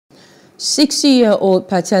60-year-old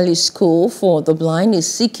pacelli School for the Blind is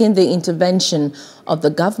seeking the intervention of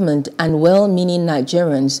the government and well-meaning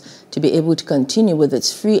Nigerians to be able to continue with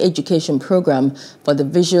its free education program for the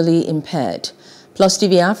visually impaired. Plus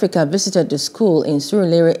TV Africa visited the school in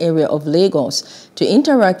Surulere area of Lagos to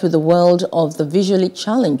interact with the world of the visually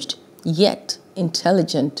challenged yet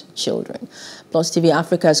intelligent children. Plus TV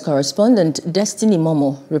Africa's correspondent Destiny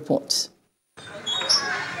Momo reports.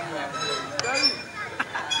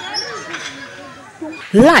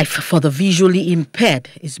 Life for the visually impaired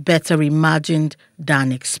is better imagined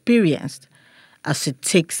than experienced, as it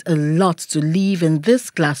takes a lot to live in this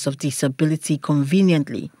class of disability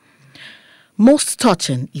conveniently. Most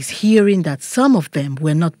touching is hearing that some of them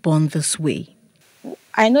were not born this way.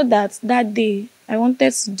 I know that day I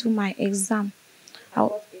wanted to do my exam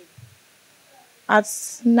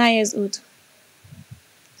at 9 years old.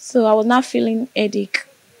 So I was not feeling headache.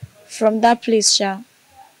 From that place, I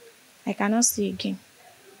cannot see again.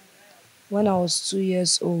 When I was 2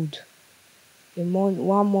 years old,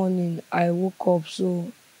 one morning I woke up, so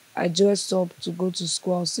I dressed up to go to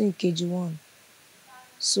school. I was in KG1.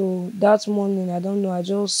 So that morning, I don't know, I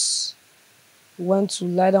just went to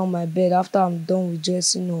lie down on my bed after I'm done with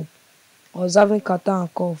dressing up. I was having catarrh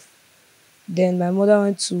and cough. Then my mother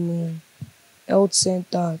went to health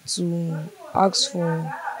center to ask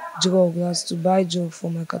for drugs, to buy drugs for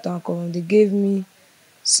my catarrh and cough, and they gave me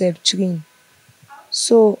Septrin.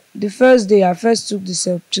 So the first day I first took the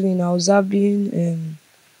Septrin, I was having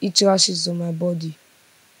itch rashes on my body.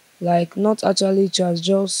 Like, not actually itch rashes,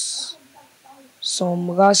 just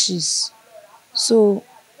some rashes. So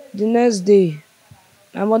the next day,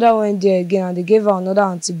 my mother went there again and they gave her another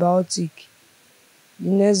antibiotic. The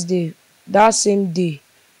next day, that same day,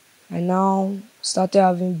 I now started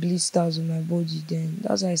having blisters on my body. Then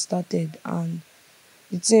that's how I started, and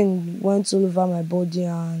the thing went all over my body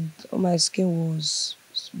and all my skin was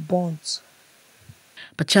burnt.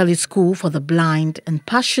 Pacelli School for the Blind and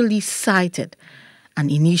Partially Sighted, an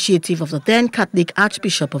initiative of the then Catholic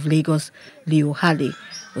Archbishop of Lagos, Leo Hale,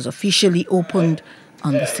 was officially opened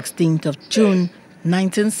on the 16th of June,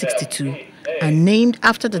 1962, and named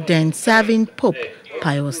after the then serving Pope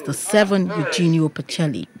Pius VII Eugenio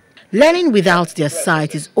Pacelli. Learning without their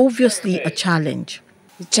sight is obviously a challenge.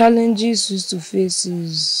 The challenges we used to face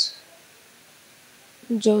is,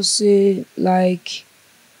 just say, like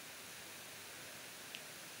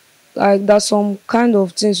there's some kind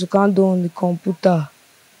of things you can't do on the computer,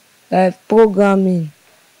 like programming.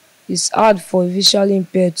 It's hard for a visually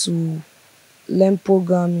impaired to learn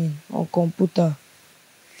programming on computer.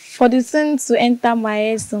 For the thing to enter my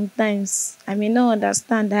head sometimes, I may not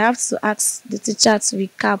understand. I have to ask the teacher to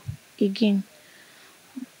recap again.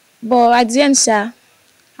 But at the end,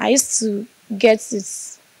 I used to get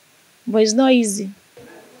it, but it's not easy.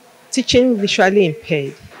 Teaching visually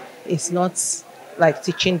impaired is not like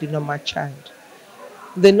teaching the normal child.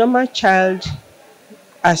 The normal child,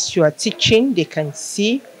 as you are teaching, they can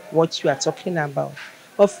see what you are talking about.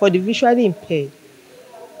 But for the visually impaired,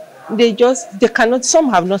 they cannot, some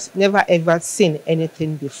have never ever seen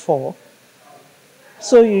anything before.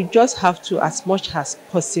 So you just have to, as much as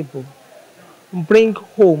possible, bring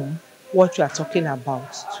home what you are talking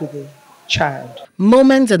about to the child.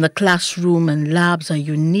 Moments in the classroom and labs are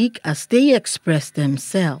unique as they express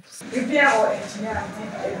themselves.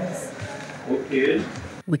 Okay.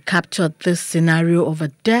 We captured this scenario of a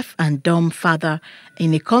deaf and dumb father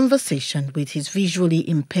in a conversation with his visually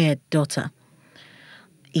impaired daughter.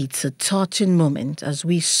 It's a touching moment as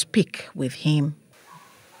we speak with him.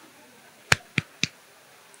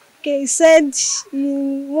 Okay, he said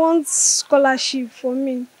he wants scholarship for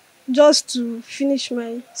me just to finish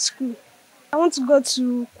my school. I want to go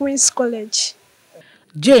to Queen's College.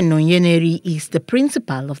 Jane Onyeneri is the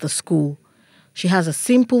principal of the school. She has a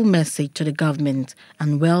simple message to the government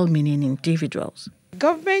and well-meaning individuals.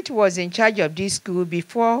 Government was in charge of this school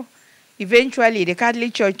before eventually the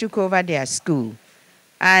Catholic Church took over their school.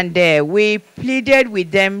 And we pleaded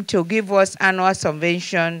with them to give us annual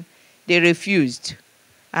subvention. They refused.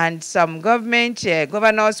 And some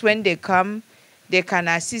governors, when they come, they can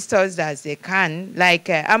assist us as they can. Like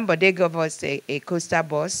Ambode gave us a coaster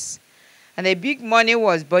bus. And a big money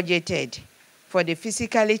was budgeted for the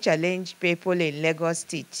physically challenged people in Lagos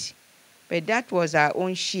State. But that was our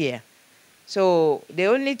own share. So the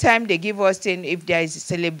only time they give us thing, if there is a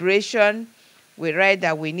celebration, we write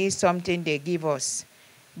that we need something, they give us.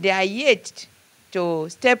 They are yet to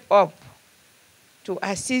step up to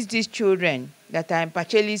assist these children that are in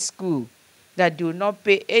Pacelli School that do not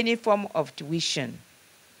pay any form of tuition.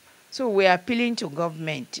 So we are appealing to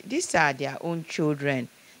government. These are their own children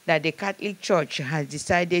that the Catholic Church has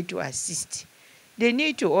decided to assist. They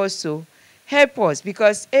need to also help us,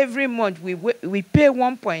 because every month we pay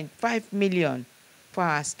 1.5 million for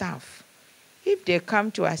our staff. If they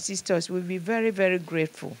come to assist us, we'll be very, very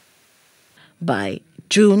grateful. By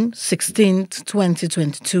June 16,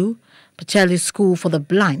 2022, Pacelli School for the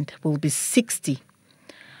Blind will be 60.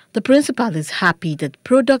 The principal is happy that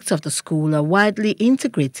products of the school are widely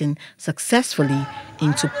integrating successfully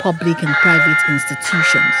into public and private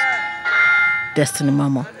institutions. Destiny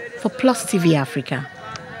Mamo for Plus TV Africa.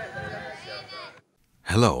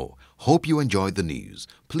 Hello, hope you enjoyed the news.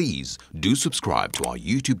 Please do subscribe to our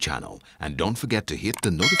YouTube channel and don't forget to hit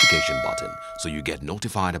the notification button so you get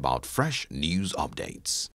notified about fresh news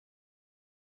updates.